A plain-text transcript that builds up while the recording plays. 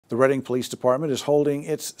The Reading Police Department is holding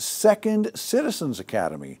its second Citizens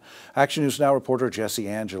Academy. Action News Now reporter Jesse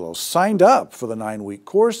Angelo signed up for the 9-week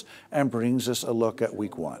course and brings us a look at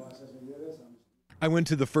week 1. I went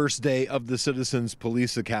to the first day of the Citizens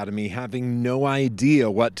Police Academy having no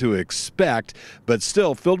idea what to expect, but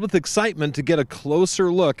still filled with excitement to get a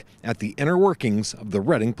closer look at the inner workings of the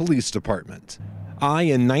Reading Police Department. I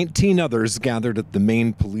and 19 others gathered at the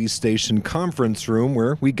main police station conference room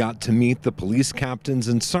where we got to meet the police captains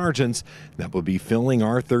and sergeants that will be filling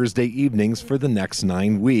our Thursday evenings for the next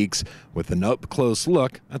 9 weeks with an up-close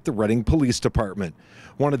look at the Reading Police Department.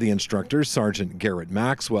 One of the instructors, Sergeant Garrett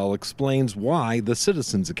Maxwell, explains why the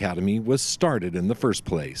Citizens Academy was started in the first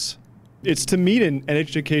place. It's to meet an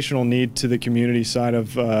educational need to the community side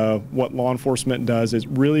of what law enforcement does. It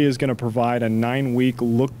really is going to provide a 9-week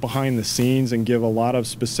look behind the scenes and give a lot of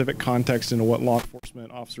specific context into what law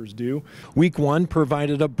enforcement officers do. Week 1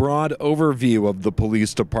 provided a broad overview of the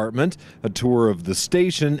police department, a tour of the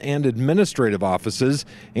station and administrative offices,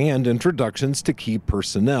 and introductions to key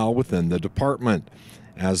personnel within the department.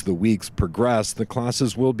 As the weeks progress, the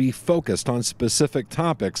classes will be focused on specific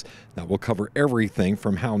topics that will cover everything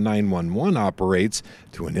from how 911 operates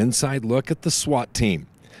to an inside look at the SWAT team.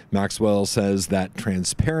 Maxwell says that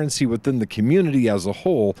transparency within the community as a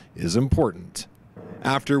whole is important.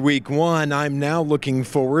 After week 1, I'm now looking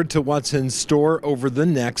forward to what's in store over the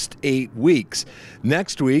next 8 weeks.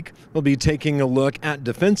 Next week, we'll be taking a look at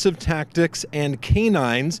defensive tactics and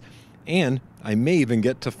canines, and I may even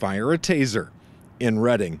get to fire a taser. In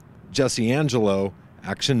Reading, Jesse Angelo,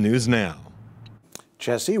 Action News Now.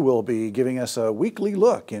 Jesse will be giving us a weekly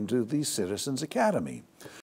look into the Citizens Academy.